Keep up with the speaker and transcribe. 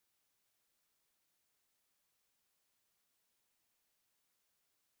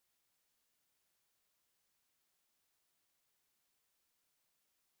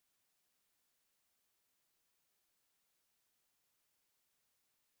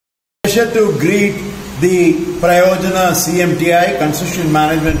pleasure to greet the Prayojana CMTI Construction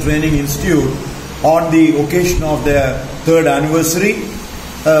Management Training Institute on the occasion of their 3rd anniversary.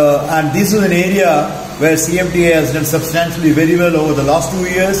 And this is an area where CMTI has done substantially very well over the last 2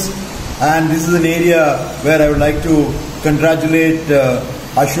 years. And this is an area where I would like to congratulate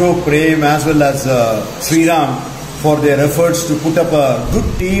Ashok, Prem as well as Sriram for their efforts to put up a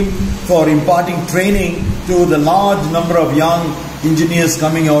good team for imparting training to the large number of young engineers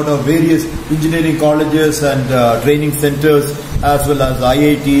coming out of various engineering colleges and training centers, as well as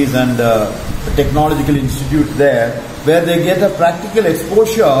IITs and technological institutes there, where they get a practical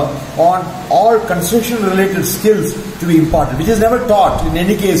exposure on all construction related skills to be imparted, which is never taught in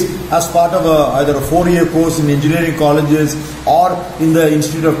any case as part of either a 4-year course in engineering colleges or in the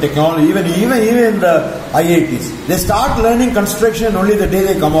Institute of Technology, even in the IITs. They start learning construction only the day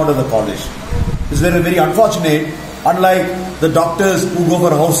they come out of the college. It's very, very unfortunate. Unlike the doctors who go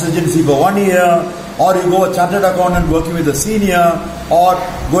for house agency for 1 year, or you go a chartered accountant working with a senior, or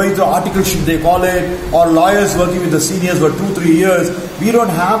going through articleship they call it, or lawyers working with the seniors for 2-3 years. We don't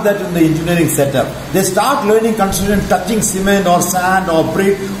have that in the engineering setup. They start learning construction, touching cement or sand or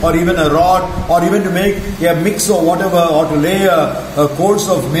brick or even a rod, or even to make a mix or whatever, or to lay a course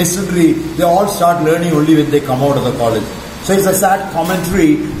of masonry. They all start learning only when they come out of the college. So it's a sad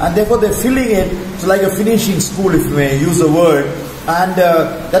commentary, and therefore they're filling it. It's like a finishing school, if you may use the word. And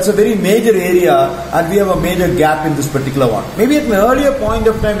that's a very major area, and we have a major gap in this particular one. Maybe at my earlier point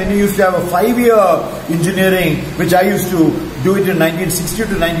of time, when you used to have a 5-year engineering, which I used to do it in 1960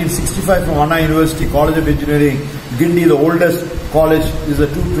 to 1965 from Anna University College of Engineering, Gindi, the oldest college, is the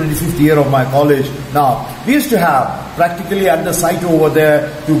 25th year of my college now. We used to have practically at the site over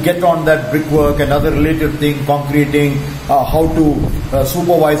there to get on that brickwork and other related thing, concreting, how to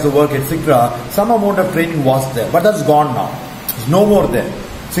supervise the work, etc. Some amount of training was there, but that's gone now. There's no more there.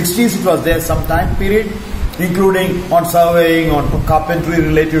 60s it was there some time period, including on surveying, on carpentry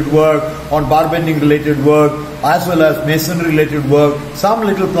related work, on bar bending related work, as well as masonry related work. Some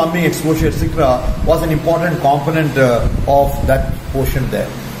little plumbing exposure, etc. was an important component of that portion there.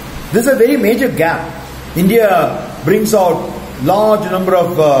 This is a very major gap. India brings out large number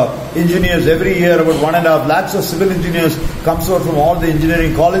of engineers every year. About 1.5 lakhs of civil engineers comes out from all the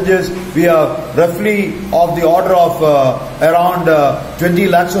engineering colleges. We are roughly of the order of around 20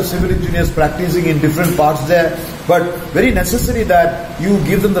 lakhs of civil engineers practicing in different parts there. But very necessary that you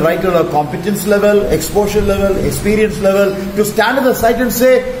give them the right competence level, exposure level, experience level to stand at the site and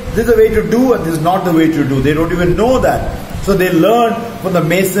say, this is the way to do and this is not the way to do. They don't even know that. So they learn from the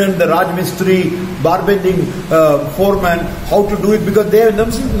mason, the Rajmistri, barbending foreman how to do it, because they have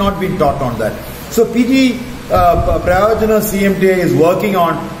themselves not been taught on that. So PG Prayojana CMTI is working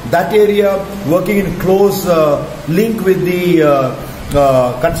on that area, working in close link with the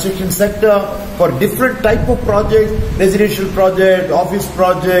construction sector for different type of projects, residential project, office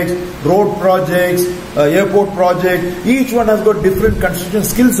projects, road projects, airport project. Each one has got different construction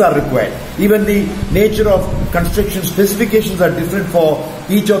skills are required. Even the nature of construction specifications are different for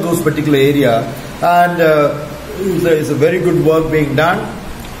each of those particular area. And it's a very good work being done.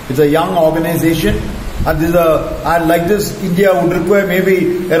 It's a young organization. And like this, India would require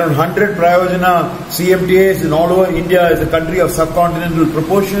maybe around 100 Prayojana CMTAs in all over India. Is a country of subcontinental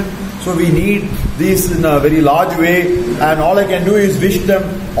proportion. So we need these in a very large way. And all I can do is wish them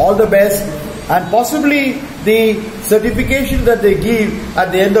all the best. And possibly the certification that they give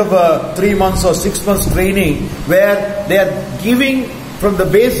at the end of 3 months or 6 months training, where they are giving from the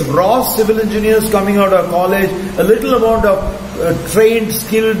base raw civil engineers coming out of college, a little amount of trained,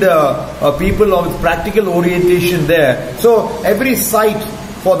 skilled people with practical orientation there. So every site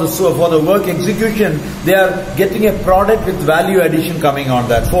for the work execution, they are getting a product with value addition coming on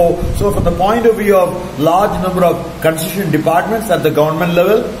that. So from the point of view of large number of construction departments at the government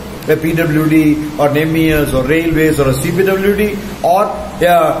level, a PWD or MES or railways or a CPWD, or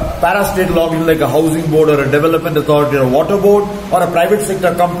a parastate organization like a housing board or a development authority or a water board, or a private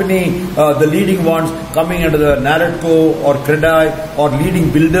sector company, the leading ones coming under the Naredco or CREDI, or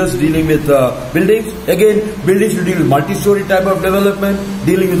leading builders dealing with buildings. Again, buildings to deal with multi-story type of development,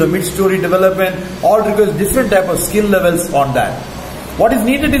 dealing with the mid-story development, all requires different type of skill levels on that. What is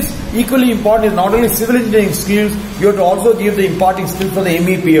needed is equally important is not only civil engineering skills, you have to also give the imparting skills for the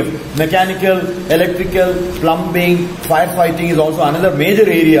MEP of mechanical, electrical, plumbing, firefighting is also another major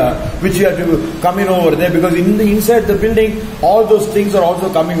area which you have to come in over there, because inside the building all those things are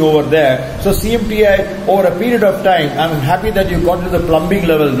also coming over there. So CMTI over a period of time, I'm happy that you got to the plumbing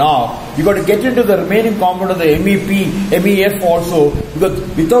level now. You got to get into the remaining component of the MEP, MEF also, because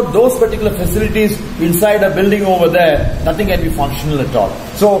without those particular facilities inside a building over there, nothing can be functional at all.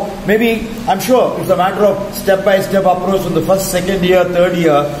 So maybe, I'm sure it's a matter of step-by-step approach from the first, second year, third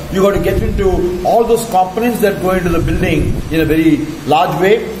year. You got to get into all those components that go into the building in a very large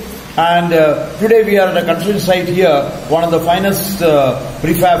way. And today we are at a construction site here, one of the finest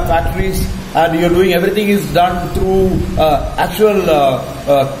prefab factories, and you're doing everything is done through actual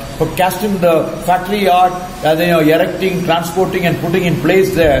casting the factory yard, and then you're erecting, transporting and putting in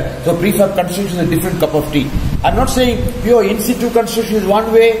place there. So prefab construction is a different cup of tea. I'm not saying pure in situ construction is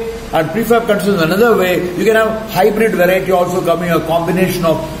one way and prefab construction is another way. You can have hybrid variety also coming, a combination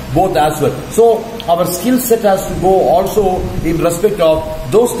of both as well. So our skill set has to go also in respect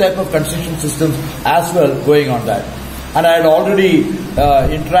of those type of construction systems as well going on that. And I had already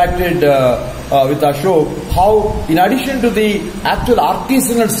interacted with Ashok how in addition to the actual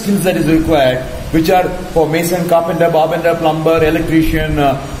artisanal skills that is required, which are for mason, carpenter, bartender, plumber, electrician,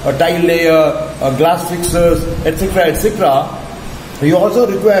 tile layer, glass fixers, etc., you also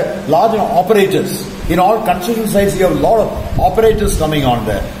require large operators. In all construction sites, you have a lot of operators coming on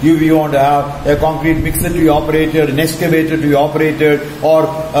there. You want to have a concrete mixer to be operated, an excavator to be operated, or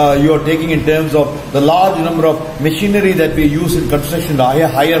you are taking in terms of the large number of machinery that we use in construction, the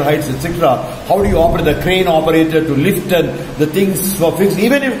higher heights, etc. How do you operate the crane operator to lift and the things for fixed?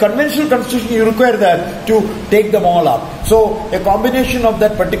 Even in conventional construction, you require that to take them all up. So a combination of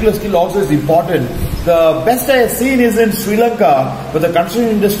that particular skill also is important. The best I have seen is in Sri Lanka, with the Construction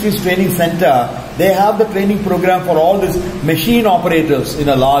Industries Training Center. They have the training program for all these machine operators in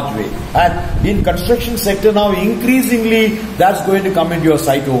a large way. And in construction sector now, increasingly, that's going to come into your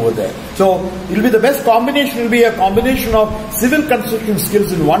site over there. So it will be the best combination. It will be a combination of civil construction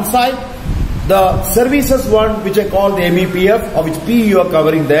skills in one side, the services one, which I call the MEPF, or which PE you are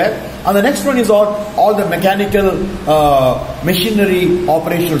covering there. And the next one is all the mechanical machinery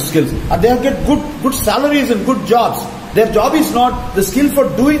operational skills. And they get good salaries and good jobs. Their job is not the skill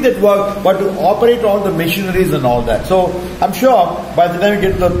for doing that work, but to operate all the machineries and all that. So I'm sure by the time you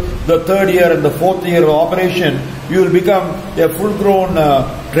get the third year and the fourth year of operation, you will become a full-grown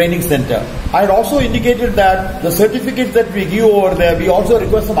training center. I had also indicated that the certificates that we give over there, we also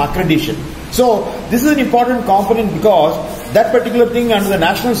require some accreditation. So this is an important component because that particular thing under the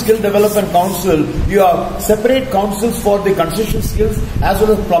National Skill Development Council, you have separate councils for the construction skills as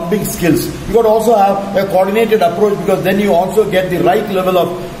well as plumbing skills. You got to also have a coordinated approach because then you also get the right level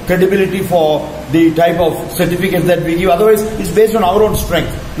of credibility for the type of certificates that we give. Otherwise, it's based on our own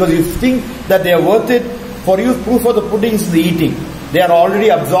strength. Because you think that they are worth it, for you, proof of the pudding is the eating. They are already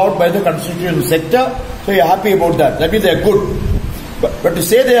absorbed by the construction sector, so you're happy about that. That means they are good. But to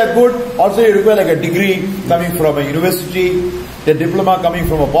say they are good, also you require like a degree coming from a university, a diploma coming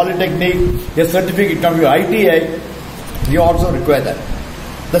from a polytechnic, a certificate coming from ITI. You also require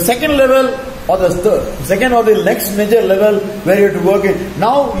that. The second level or the next major level where you have to work in.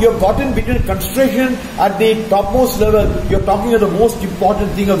 Now you have gotten between construction at the topmost level. You are talking about the most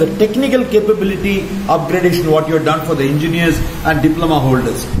important thing of the technical capability upgradation, what you have done for the engineers and diploma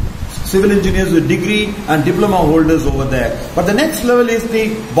holders. Civil engineers with degree and diploma holders over there. But the next level is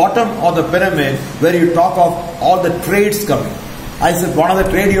the bottom of the pyramid where you talk of all the trades coming. I said one of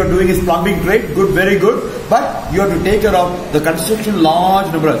the trade you are doing is plumbing trade, good, very good, but you have to take care of the construction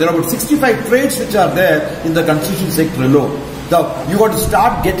large number. There are about 65 trades which are there in the construction sector alone. Now, you got to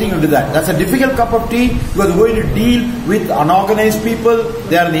start getting into that. That's a difficult cup of tea because you're going to deal with unorganized people.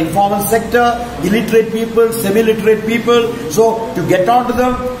 They are in the informal sector, illiterate people, semi-literate people. So, to get onto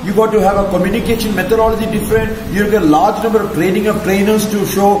them, you got to have a communication methodology different. You get a large number of training of trainers to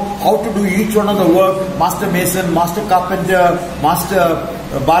show how to do each one of the work. Master mason, master carpenter, master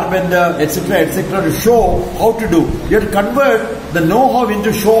barbender, etc., to show how to do. You have to convert the know-how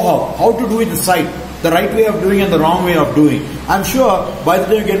into show-how. How to do it the site. The right way of doing and the wrong way of doing. I'm sure by the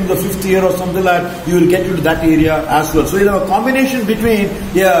time you get into the 5th year or something like that, you will get into that area as well. So you have a combination between,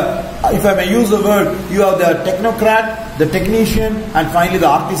 if I may use the word, you have the technocrat, the technician, and finally the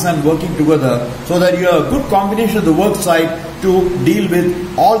artisan working together so that you have a good combination of the work site to deal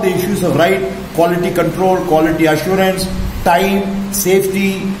with all the issues of right, quality control, quality assurance, time,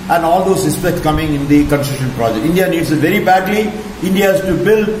 safety, and all those aspects coming in the construction project. India needs it very badly. India has to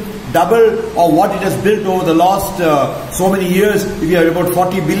build double of what it has built over the last so many years. If you have about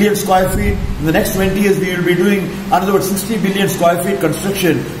 40 billion square feet, in the next 20 years we will be doing another about 60 billion square feet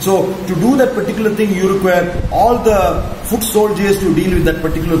construction. So to do that particular thing, you require all the foot soldiers to deal with that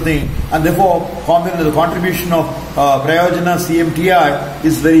particular thing. And therefore, the contribution of Prayojana CMTI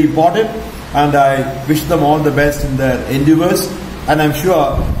is very important. And I wish them all the best in their endeavors. and I'm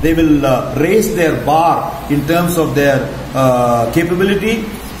sure they will raise their bar in terms of their capability,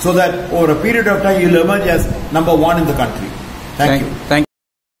 so that over a period of time you'll emerge as number one in the country. Thank you.